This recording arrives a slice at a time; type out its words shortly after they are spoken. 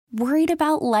Worried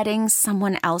about letting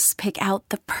someone else pick out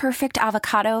the perfect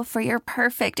avocado for your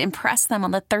perfect impress them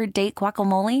on the third date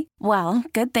guacamole? Well,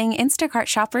 good thing Instacart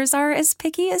shoppers are as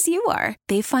picky as you are.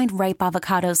 They find ripe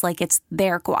avocados like it's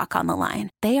their guac on the line.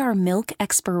 They are milk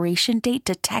expiration date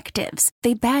detectives.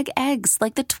 They bag eggs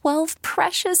like the 12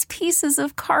 precious pieces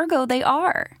of cargo they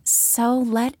are. So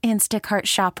let Instacart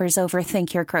shoppers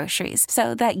overthink your groceries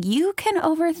so that you can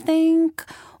overthink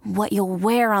what you'll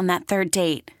wear on that third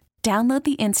date. Download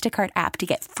the Instacart app to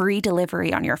get free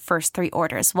delivery on your first 3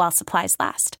 orders while supplies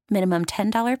last. Minimum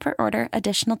 $10 per order.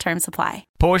 Additional terms apply.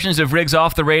 Portions of Riggs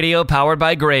Off the Radio powered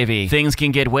by Gravy. Things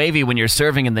can get wavy when you're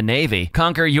serving in the Navy.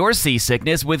 Conquer your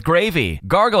seasickness with Gravy.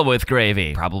 Gargle with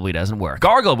Gravy. Probably doesn't work.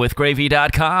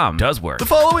 GargleWithGravy.com. Does work. The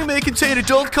following may contain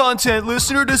adult content.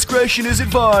 Listener discretion is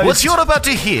advised. What you're about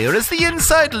to hear is the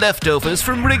inside leftovers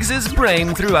from Riggs's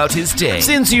brain throughout his day.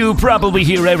 Since you probably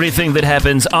hear everything that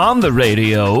happens on the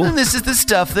radio, And this is the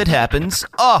stuff that happens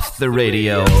off the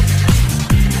radio.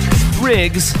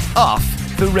 Riggs Off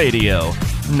the Radio.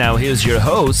 Now here's your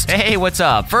host. Hey, what's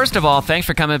up? First of all, thanks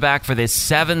for coming back for this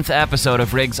 7th episode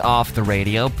of Riggs Off the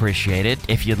Radio. Appreciate it.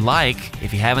 If you'd like,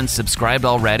 if you haven't subscribed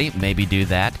already, maybe do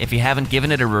that. If you haven't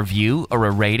given it a review or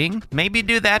a rating, maybe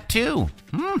do that too.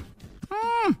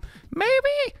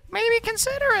 Maybe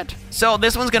consider it. So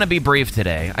this one's going to be brief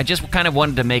today. I just kind of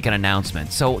wanted to make an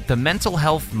announcement. So the Mental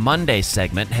Health Monday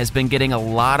segment has been getting a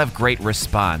lot of great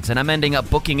response, and I'm ending up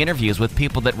booking interviews with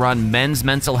people that run men's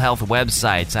mental health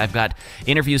websites. I've got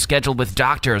interviews scheduled with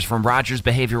doctors from Rogers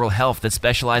Behavioral Health that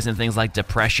specialize in things like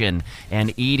depression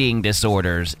and eating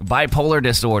disorders, bipolar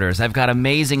disorders. I've got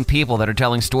amazing people that are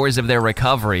telling stories of their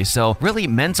recovery. So really,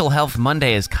 Mental Health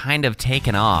Monday is kind of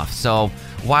taken off. So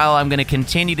while I'm going to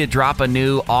continue to drop a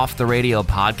new off-the-radio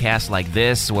podcast like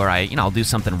this, where I'll do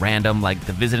something random, like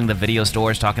visiting the video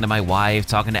stores, talking to my wife,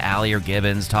 talking to Allie or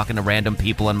Gibbons, talking to random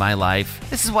people in my life.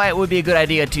 This is why it would be a good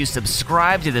idea to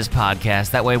subscribe to this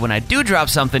podcast. That way, when I do drop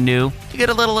something new, you get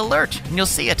a little alert, and you'll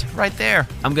see it right there.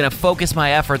 I'm going to focus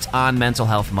my efforts on Mental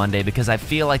Health Monday because I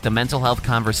feel like the mental health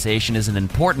conversation is an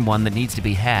important one that needs to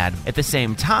be had. At the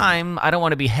same time, I don't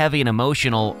want to be heavy and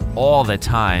emotional all the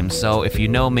time, so if you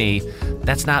know me,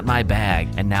 that's not my bag.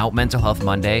 And now Mental Health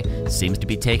Monday seems to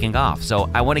be taking off. So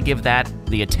I want to give that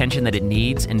the attention that it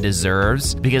needs and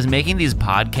deserves, because making these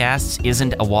podcasts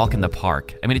isn't a walk in the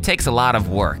park. I mean, it takes a lot of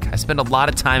work. I spend a lot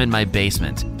of time in my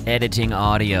basement editing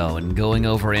audio and going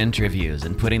over interviews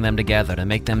and putting them together to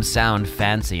make them sound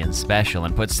fancy and special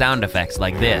and put sound effects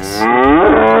like this.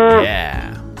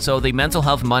 Yeah. So the Mental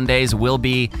Health Mondays will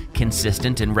be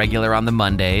consistent and regular on the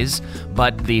Mondays,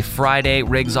 but the Friday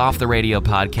Riggs Off the Radio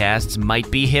podcasts might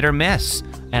be hit or miss.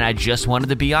 And I just wanted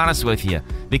to be honest with you,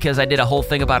 because I did a whole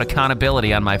thing about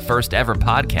accountability on my first ever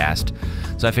podcast.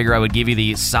 So I figure I would give you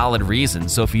the solid reason.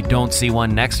 So if you don't see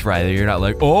one next Friday, you're not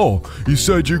like, oh, you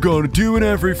said you're going to do it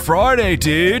every Friday,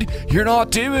 dude. You're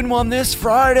not doing one this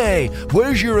Friday.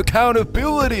 Where's your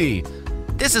accountability?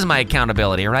 This is my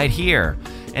accountability right here.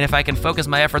 And if I can focus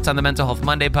my efforts on the Mental Health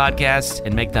Monday podcast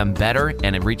and make them better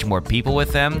and reach more people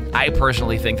with them, I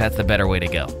personally think that's the better way to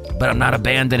go. But I'm not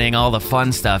abandoning all the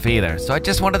fun stuff either. So I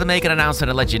just wanted to make an announcement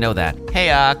and let you know that. Hey,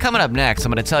 coming up next,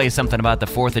 I'm going to tell you something about the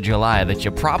 4th of July that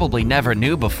you probably never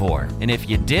knew before. And if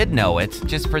you did know it,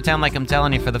 just pretend like I'm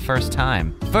telling you for the first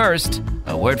time. First,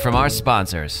 a word from our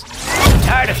sponsors.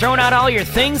 Tired of throwing out all your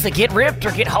things that get ripped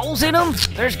or get holes in them?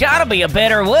 There's gotta be a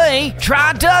better way.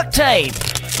 Try duct tape.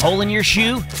 Hole in your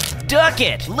shoe? Duck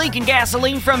it. Leaking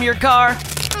gasoline from your car?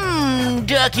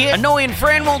 Duck it. Annoying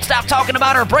friend won't stop talking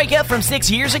about her breakup from 6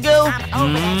 years ago?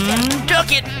 Duck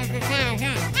it.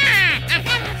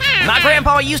 My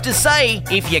grandpa used to say,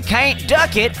 if you can't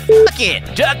duck it, fuck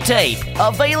it. Duct tape.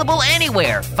 Available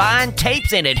anywhere. Fine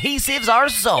tapes and adhesives are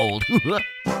sold.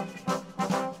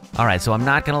 All right, so I'm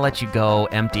not going to let you go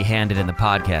empty-handed in the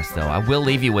podcast, though. I will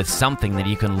leave you with something that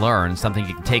you can learn, something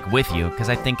you can take with you, because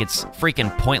I think it's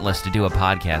freaking pointless to do a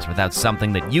podcast without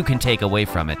something that you can take away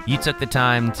from it. You took the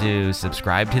time to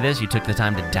subscribe to this, you took the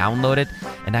time to download it,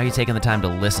 and now you're taking the time to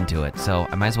listen to it. So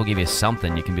I might as well give you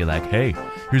something you can be like, hey,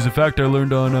 here's a fact I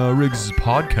learned on Riggs'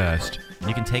 podcast. And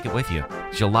you can take it with you.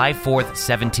 July 4th,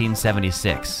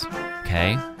 1776,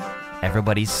 okay?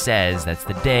 Everybody says that's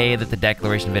the day that the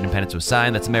Declaration of Independence was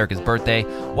signed. That's America's birthday.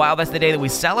 While that's the day that we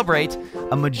celebrate,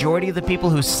 a majority of the people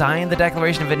who signed the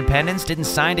Declaration of Independence didn't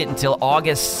sign it until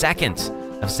August 2nd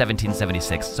of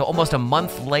 1776. So almost a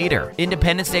month later.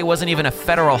 Independence Day wasn't even a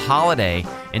federal holiday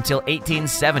until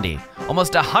 1870.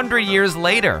 Almost 100 years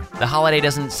later, the holiday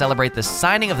doesn't celebrate the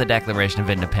signing of the Declaration of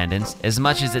Independence as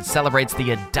much as it celebrates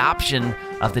the adoption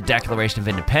of the Declaration of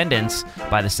Independence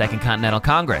by the Second Continental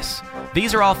Congress.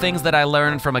 These are all things that I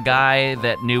learned from a guy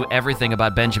that knew everything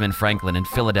about Benjamin Franklin in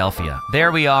Philadelphia.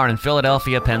 There we are in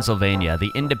Philadelphia, Pennsylvania,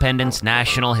 the Independence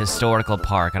National Historical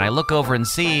Park, and I look over and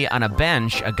see on a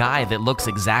bench a guy that looks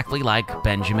exactly like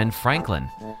Benjamin Franklin.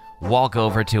 Walk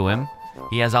over to him.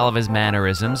 He has all of his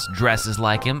mannerisms, dresses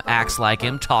like him, acts like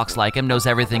him, talks like him, knows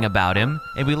everything about him.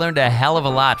 And we learned a hell of a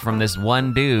lot from this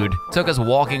one dude. Took us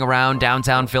walking around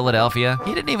downtown Philadelphia.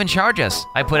 He didn't even charge us.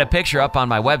 I put a picture up on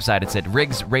my website. It's at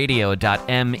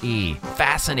rigsradio.me.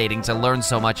 Fascinating to learn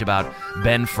so much about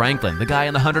Ben Franklin, the guy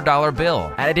in the $100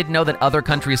 bill. And I didn't know that other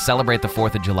countries celebrate the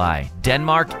 4th of July.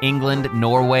 Denmark, England,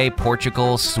 Norway,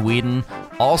 Portugal, Sweden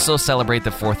also celebrate the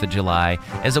 4th of July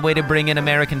as a way to bring in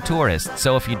American tourists.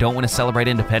 So if you don't want to celebrate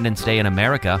Independence Day in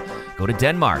America, go to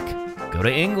Denmark, go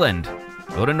to England,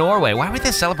 go to Norway. Why would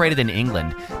they celebrate it in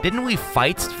England? Didn't we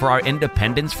fight for our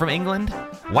independence from England?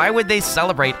 Why would they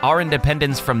celebrate our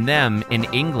independence from them in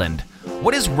England?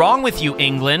 What is wrong with you,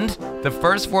 England? The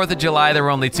first 4th of July, there were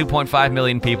only 2.5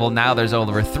 million people. Now there's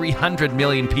over 300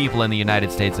 million people in the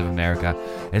United States of America.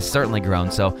 It's certainly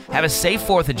grown. So have a safe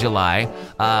 4th of July.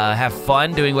 Have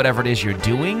fun doing whatever it is you're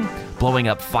doing. Blowing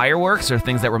up fireworks or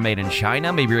things that were made in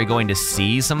China. Maybe you're going to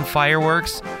see some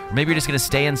fireworks. Or maybe you're just going to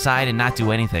stay inside and not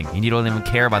do anything. And you don't even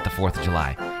care about the 4th of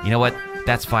July. You know what?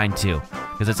 That's fine too.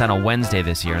 Because it's on a Wednesday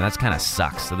this year, and that's kind of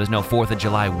sucks. So there's no 4th of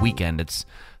July weekend. It's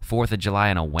 4th of July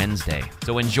on a Wednesday.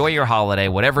 So enjoy your holiday,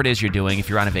 whatever it is you're doing. If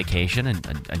you're on a vacation,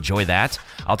 and enjoy that.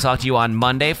 I'll talk to you on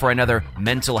Monday for another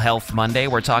Mental Health Monday.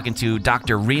 We're talking to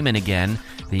Dr. Riemann again,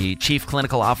 the Chief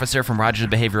Clinical Officer from Rogers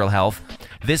Behavioral Health.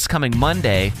 This coming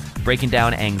Monday, breaking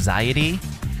down anxiety,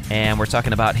 and we're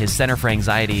talking about his Center for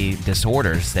Anxiety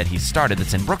Disorders that he started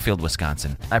that's in Brookfield,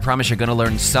 Wisconsin. I promise you're going to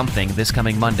learn something this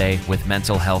coming Monday with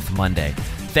Mental Health Monday.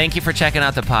 Thank you for checking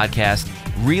out the podcast.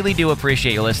 Really do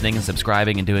appreciate you listening and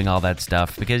subscribing and doing all that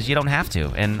stuff because you don't have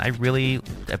to. And I really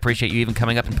appreciate you even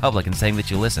coming up in public and saying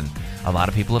that you listen. A lot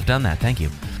of people have done that. Thank you.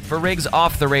 For Riggs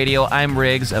Off the Radio, I'm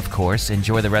Riggs, of course.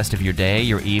 Enjoy the rest of your day,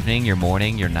 your evening, your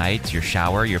morning, your night, your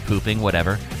shower, your pooping,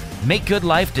 whatever. Make good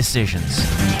life decisions.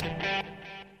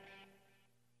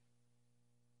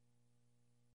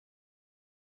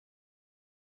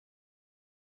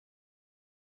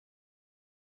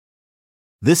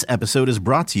 This episode is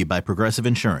brought to you by Progressive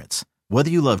Insurance. Whether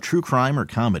you love true crime or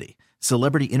comedy,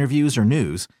 celebrity interviews or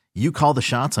news, you call the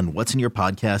shots on what's in your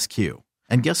podcast queue.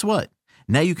 And guess what?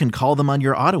 Now you can call them on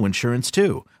your auto insurance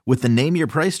too with the Name Your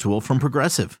Price tool from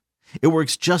Progressive. It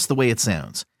works just the way it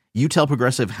sounds. You tell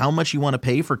Progressive how much you want to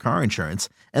pay for car insurance,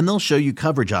 and they'll show you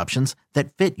coverage options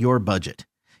that fit your budget.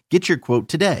 Get your quote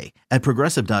today at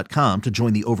Progressive.com to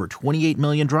join the over 28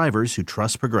 million drivers who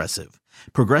trust Progressive.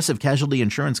 Progressive Casualty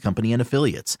Insurance Company and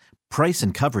Affiliates. Price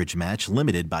and coverage match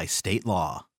limited by state law.